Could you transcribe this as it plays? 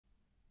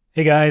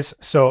Hey guys,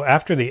 so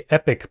after the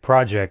epic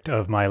project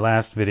of my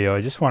last video,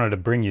 I just wanted to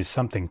bring you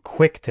something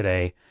quick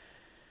today.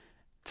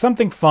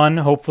 Something fun,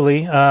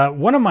 hopefully.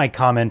 One of my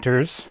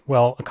commenters,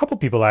 well, a couple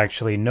people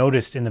actually,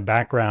 noticed in the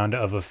background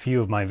of a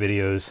few of my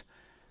videos,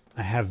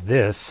 I have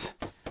this,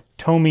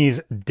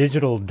 Tomy's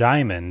Digital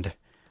Diamond,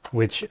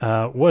 which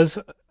was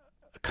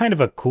kind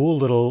of a cool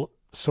little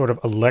sort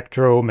of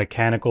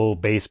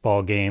electromechanical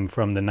baseball game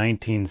from the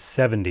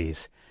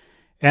 1970s.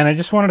 And I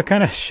just wanted to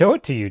kind of show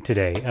it to you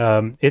today.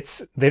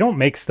 They don't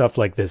make stuff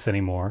like this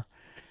anymore.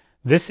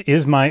 This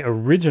is my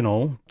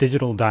original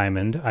Digital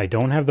Diamond. I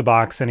don't have the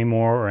box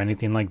anymore or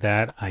anything like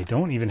that. I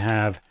don't even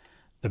have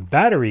the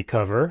battery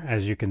cover,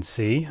 as you can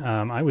see.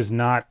 I was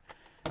not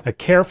a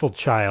careful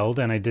child,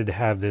 and I did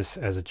have this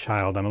as a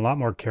child. I'm a lot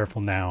more careful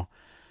now.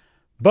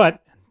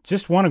 But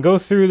just want to go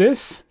through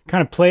this,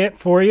 kind of play it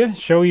for you,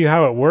 show you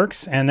how it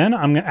works, and then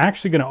I'm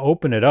actually going to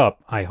open it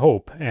up, I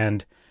hope,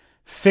 and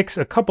fix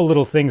a couple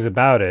little things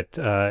about it.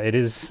 It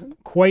is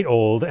quite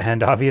old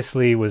and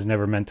obviously was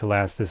never meant to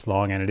last this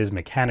long, and it is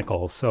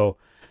mechanical, so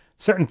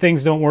certain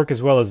things don't work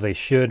as well as they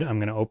should. I'm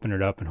going to open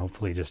it up and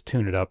hopefully just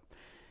tune it up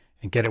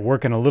and get it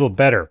working a little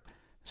better.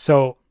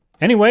 So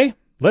anyway,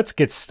 let's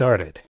get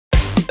started.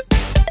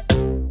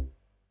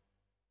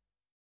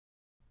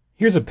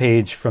 Here's a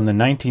page from the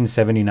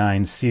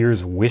 1979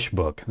 Sears Wish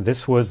Book.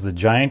 This was the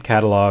giant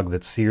catalog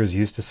that Sears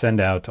used to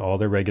send out to all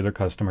their regular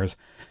customers.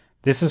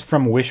 This is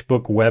from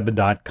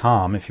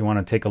wishbookweb.com. If you want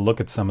to take a look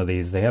at some of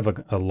these, they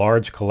have a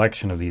large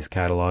collection of these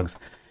catalogs.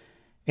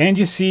 And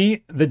you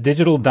see the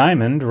Digital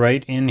Diamond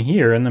right in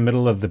here in the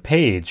middle of the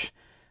page.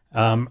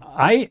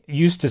 I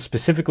used to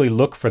specifically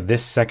look for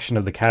this section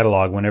of the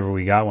catalog whenever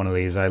we got one of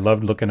these. I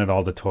loved looking at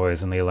all the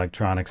toys and the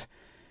electronics.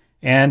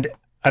 And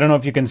I don't know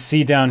if you can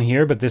see down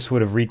here, but this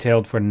would have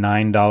retailed for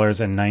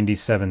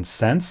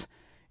 $9.97.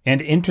 And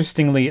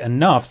interestingly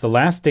enough, the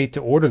last date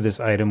to order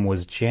this item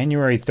was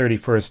January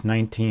 31st,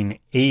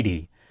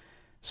 1980.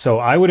 So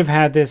I would have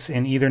had this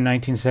in either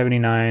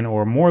 1979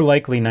 or more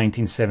likely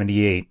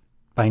 1978.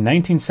 By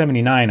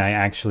 1979, I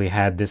actually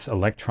had this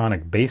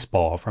electronic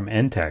baseball from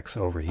Entex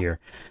over here.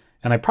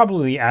 And I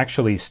probably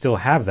actually still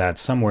have that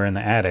somewhere in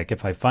the attic.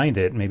 If I find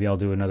it, maybe I'll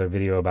do another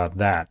video about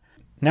that.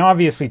 Now,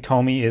 obviously,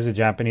 Tomy is a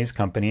Japanese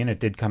company, and it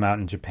did come out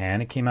in Japan.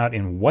 It came out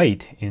in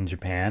white in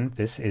Japan.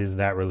 This is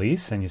that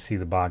release, and you see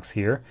the box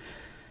here.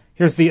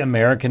 Here's the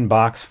American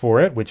box for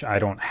it, which I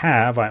don't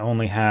have. I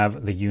only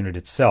have the unit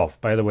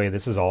itself. By the way,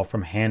 this is all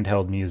from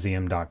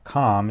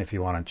handheldmuseum.com if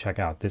you want to check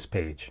out this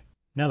page.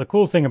 Now, the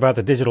cool thing about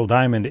the Digital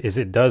Diamond is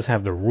it does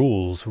have the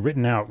rules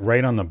written out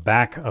right on the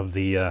back of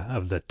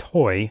the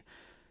toy.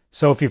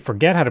 So if you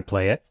forget how to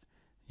play it,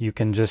 you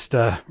can just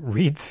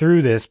read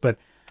through this, but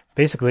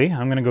basically,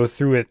 I'm going to go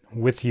through it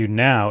with you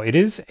now. It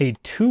is a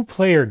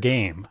two-player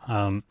game.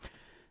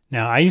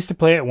 Now, I used to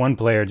play it one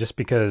player just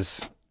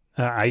because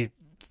I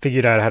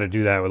figured out how to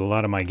do that with a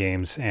lot of my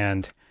games,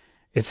 and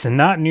it's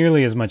not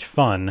nearly as much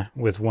fun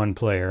with one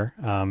player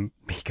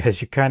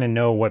because you kind of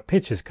know what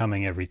pitch is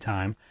coming every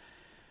time.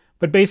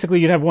 But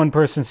basically, you'd have one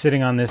person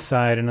sitting on this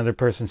side, another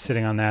person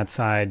sitting on that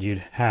side.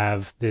 You'd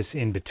have this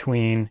in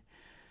between.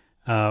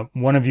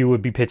 One of you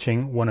would be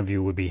pitching, one of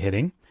you would be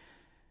hitting.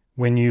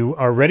 When you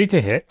are ready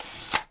to hit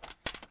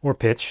or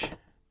pitch,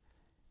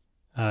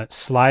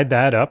 slide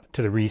that up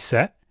to the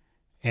reset,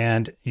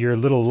 and your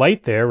little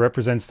light there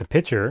represents the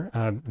pitcher.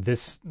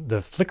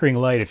 The flickering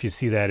light, if you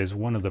see that, is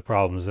one of the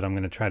problems that I'm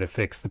going to try to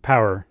fix. The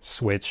power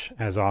switch,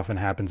 as often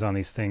happens on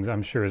these things,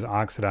 I'm sure is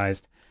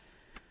oxidized.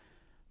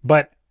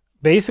 But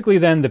basically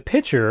then the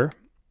pitcher,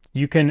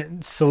 you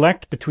can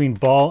select between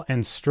ball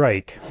and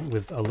strike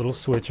with a little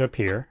switch up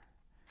here.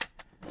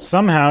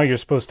 Somehow you're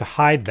supposed to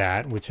hide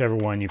that, whichever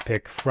one you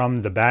pick, from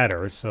the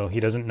batter, so he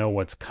doesn't know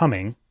what's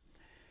coming.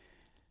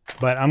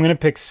 But I'm going to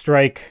pick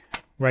strike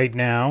right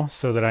now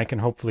so that I can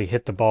hopefully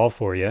hit the ball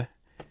for you.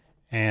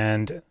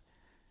 And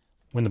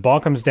when the ball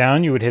comes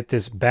down, you would hit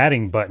this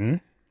batting button.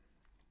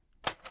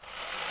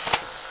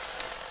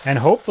 And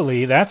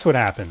hopefully that's what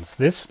happens.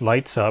 This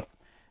lights up,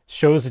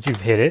 shows that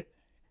you've hit it,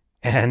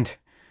 and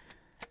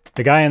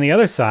the guy on the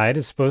other side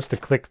is supposed to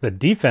click the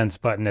defense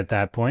button at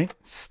that point,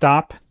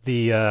 stop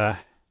the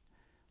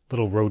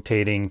little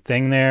rotating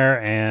thing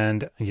there,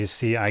 and you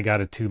see I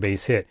got a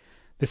two-base hit.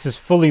 This is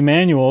fully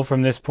manual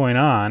from this point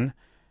on.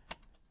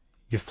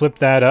 You flip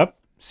that up.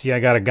 See,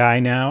 I got a guy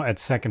now at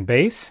second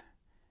base,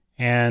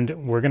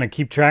 and we're going to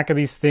keep track of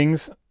these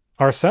things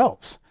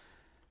ourselves.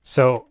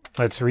 So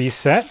let's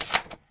reset.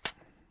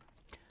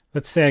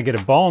 Let's say I get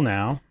a ball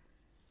now.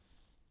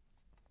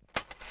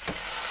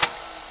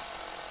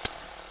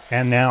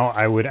 And now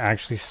I would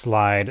actually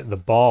slide the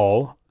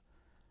ball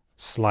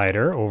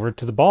slider over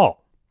to the ball.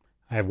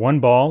 I have one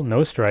ball,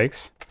 no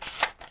strikes.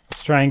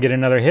 Let's try and get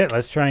another hit.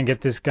 Let's try and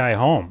get this guy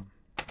home.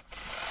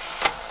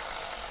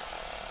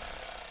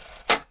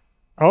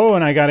 Oh,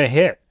 and I got a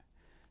hit.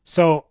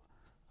 So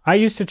I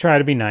used to try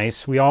to be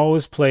nice. We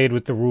always played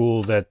with the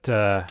rule that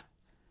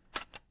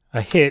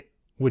a hit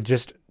would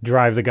just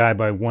drive the guy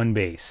by one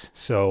base.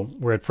 So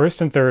we're at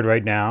first and third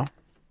right now.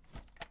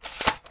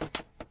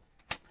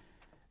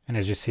 And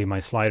as you see, my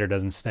slider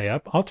doesn't stay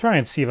up. I'll try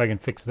and see if I can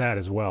fix that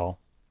as well.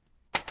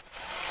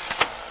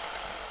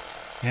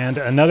 And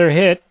another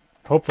hit,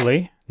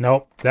 hopefully.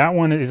 Nope, that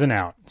one isn't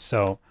out.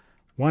 So,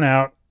 one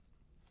out.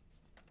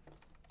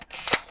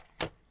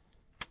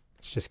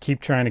 Let's just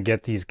keep trying to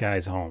get these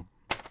guys home.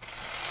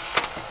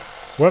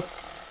 Whoop,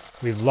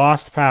 we've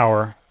lost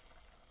power.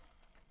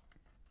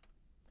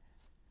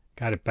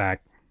 Got it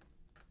back.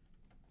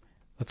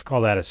 Let's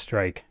call that a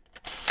strike.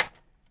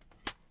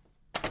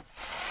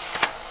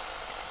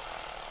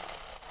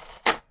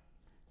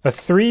 A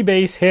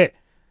 3-base hit.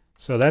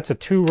 So that's a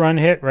 2-run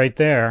hit right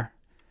there.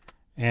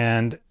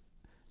 And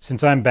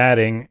since I'm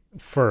batting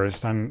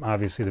first, I'm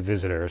obviously the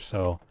visitor,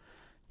 so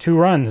 2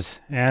 runs.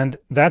 And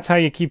that's how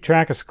you keep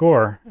track of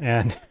score.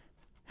 And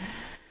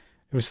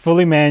it was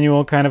fully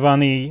manual, kind of on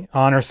the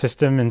honor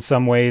system in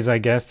some ways, I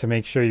guess, to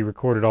make sure you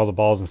recorded all the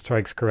balls and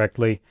strikes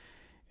correctly.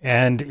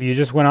 And you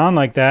just went on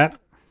like that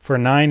for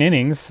 9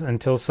 innings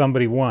until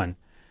somebody won.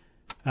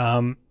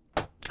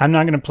 I'm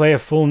not going to play a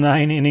full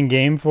 9-inning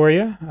game for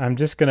you. I'm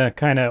just going to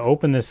kind of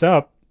open this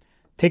up,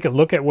 take a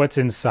look at what's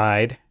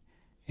inside,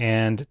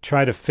 and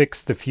try to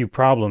fix the few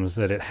problems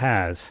that it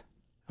has.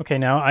 Okay,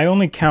 now I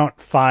only count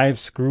 5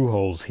 screw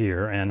holes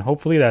here, and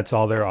hopefully that's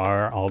all there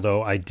are,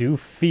 although I do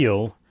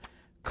feel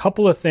a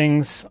couple of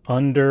things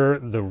under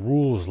the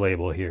rules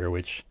label here,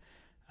 which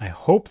I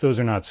hope those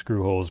are not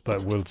screw holes,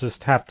 but we'll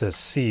just have to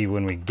see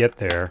when we get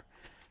there.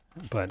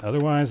 But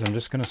otherwise, I'm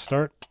just going to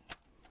start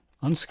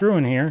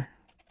unscrewing here.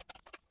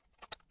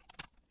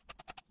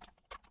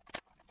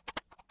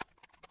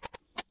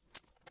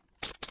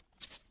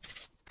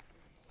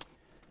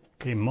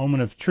 Okay,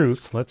 moment of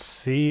truth. Let's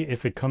see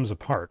if it comes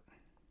apart.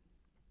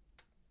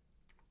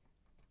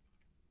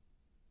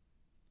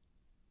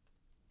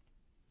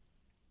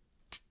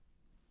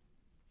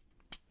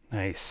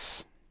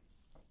 Nice.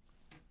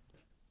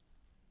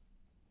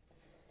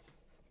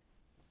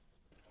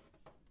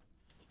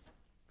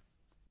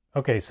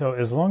 Okay, so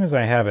as long as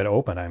I have it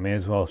open, I may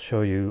as well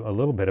show you a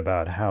little bit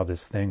about how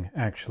this thing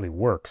actually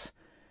works.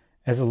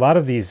 As a lot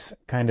of these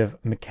kind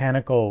of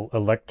mechanical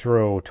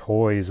electro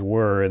toys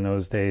were in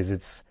those days,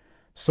 it's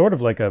sort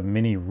of like a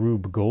mini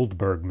Rube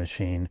Goldberg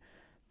machine.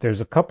 There's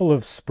a couple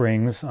of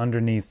springs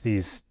underneath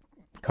these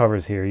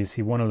covers here. You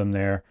see one of them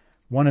there.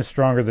 One is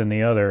stronger than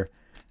the other.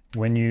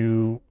 When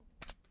you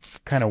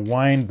kind of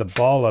wind the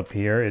ball up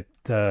here,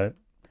 it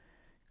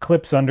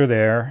clips under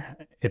there.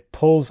 It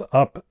pulls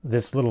up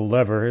this little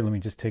lever. Let me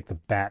just take the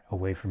bat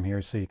away from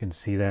here so you can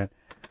see that.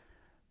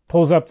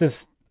 Pulls up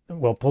this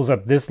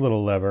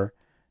little lever.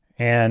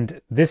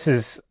 And this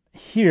is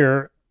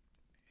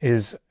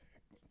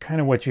kind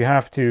of what you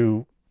have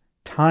to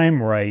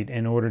time right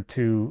in order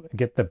to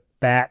get the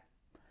bat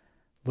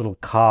little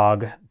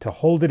cog to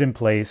hold it in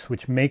place,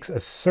 which makes a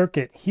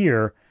circuit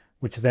here,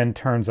 which then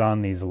turns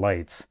on these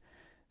lights.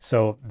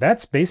 So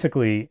that's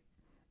basically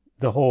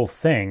the whole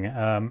thing.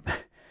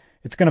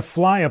 It's going to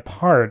fly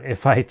apart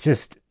if I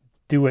just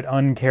do it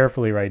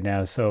uncarefully right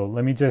now. So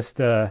let me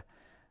just,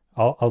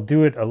 I'll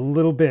do it a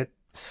little bit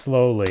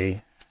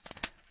slowly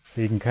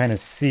so you can kind of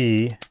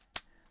see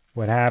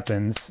what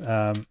happens.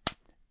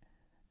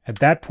 At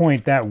that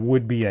point, that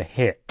would be a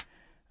hit.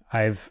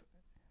 I've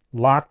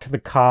locked the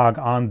cog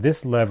on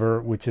this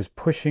lever, which is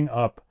pushing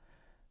up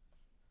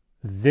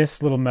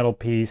this little metal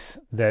piece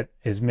that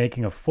is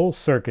making a full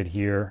circuit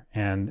here,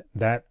 and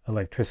that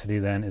electricity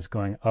then is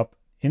going up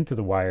into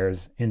the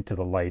wires, into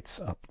the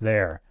lights up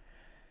there.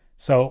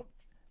 So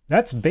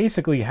that's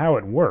basically how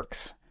it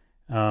works.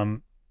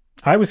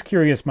 I was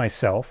curious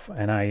myself,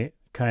 and I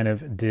kind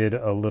of did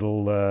a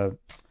little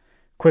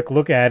quick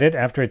look at it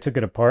after I took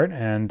it apart,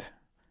 and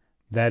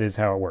that is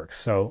how it works.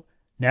 So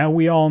now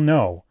we all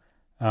know.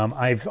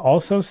 I've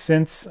also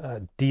since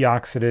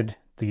deoxided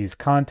these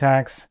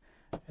contacts.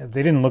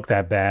 They didn't look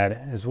that bad,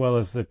 as well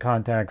as the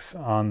contacts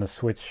on the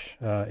switch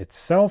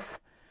itself.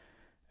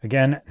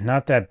 Again,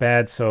 not that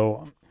bad,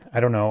 so I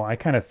don't know. I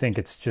kind of think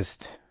it's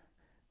just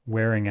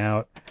wearing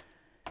out.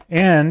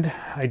 And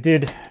I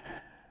did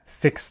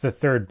fix the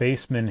third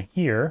baseman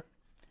here.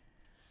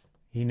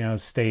 He now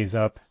stays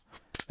up.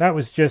 That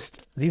was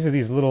just, these are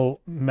these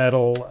little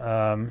metal,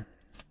 I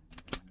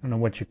don't know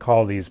what you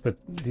call these, but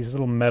these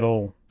little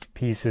metal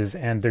pieces,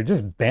 and they're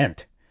just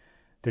bent.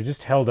 They're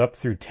just held up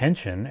through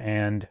tension,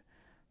 and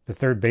the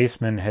third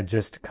baseman had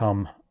just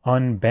come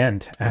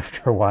unbent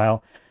after a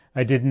while.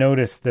 I did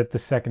notice that the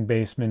second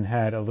baseman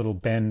had a little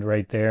bend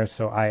right there,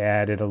 so I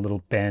added a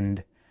little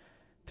bend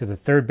to the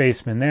third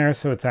baseman there,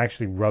 so it's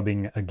actually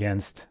rubbing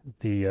against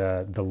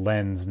the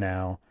lens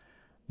now,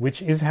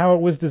 which is how it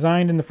was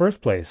designed in the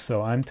first place.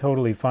 So I'm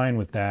totally fine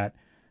with that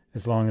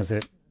as long as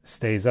it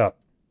stays up.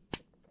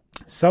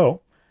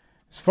 So,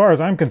 as far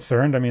as I'm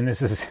concerned, I mean,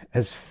 this is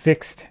as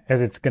fixed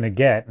as it's going to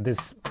get.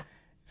 This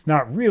is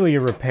not really a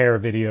repair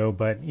video,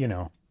 but, you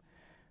know,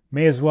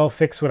 may as well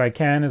fix what I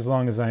can as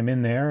long as I'm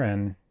in there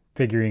and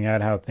figuring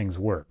out how things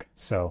work.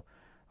 So,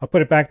 I'll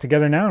put it back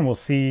together now and we'll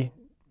see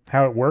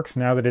how it works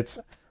now that it's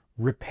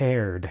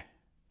repaired.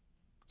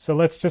 So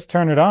let's just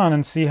turn it on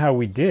and see how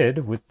we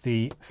did with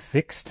the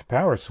fixed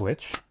power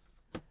switch.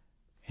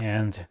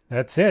 And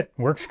that's it.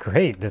 Works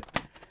great.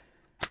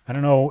 I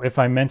don't know if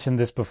I mentioned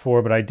this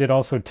before, but I did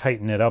also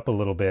tighten it up a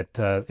little bit.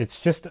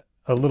 It's just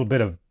a little bit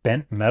of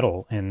bent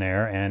metal in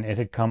there, and it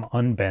had come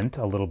unbent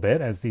a little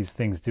bit, as these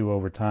things do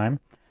over time.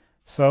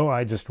 So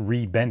I just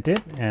rebent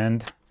it,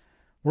 and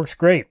works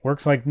great.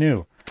 Works like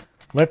new.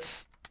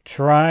 Let's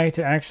try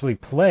to actually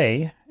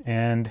play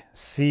and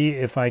see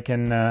if I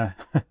can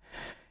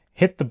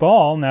hit the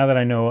ball now that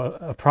I know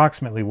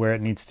approximately where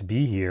it needs to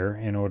be here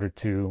in order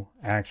to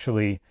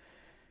actually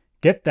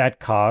get that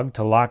cog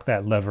to lock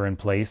that lever in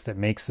place that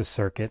makes the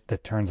circuit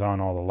that turns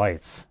on all the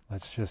lights.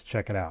 Let's just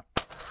check it out.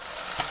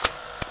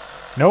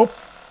 Nope.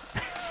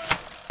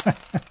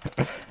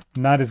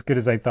 Not as good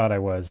as I thought I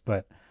was,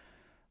 but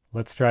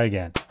let's try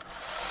again.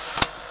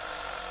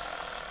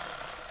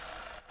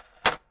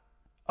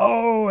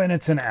 Oh, and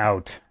it's an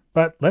out.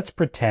 But let's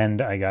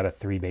pretend I got a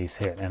 3-base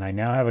hit, and I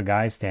now have a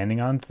guy standing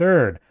on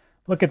third.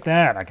 Look at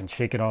that. I can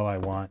shake it all I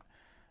want,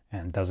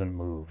 and it doesn't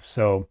move.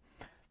 So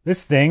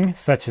this thing,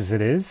 such as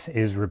it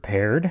is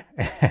repaired.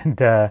 And,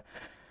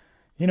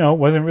 you know, it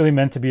wasn't really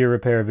meant to be a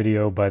repair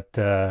video, but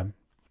kind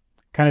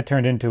of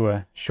turned into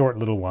a short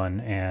little one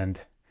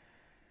and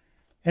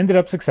ended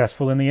up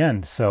successful in the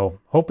end. So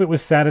hope it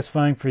was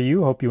satisfying for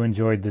you. Hope you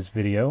enjoyed this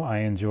video. I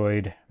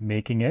enjoyed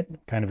making it.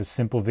 Kind of a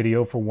simple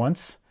video for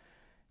once.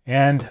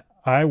 And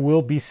I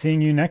will be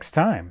seeing you next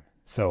time.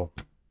 So,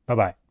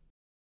 bye-bye.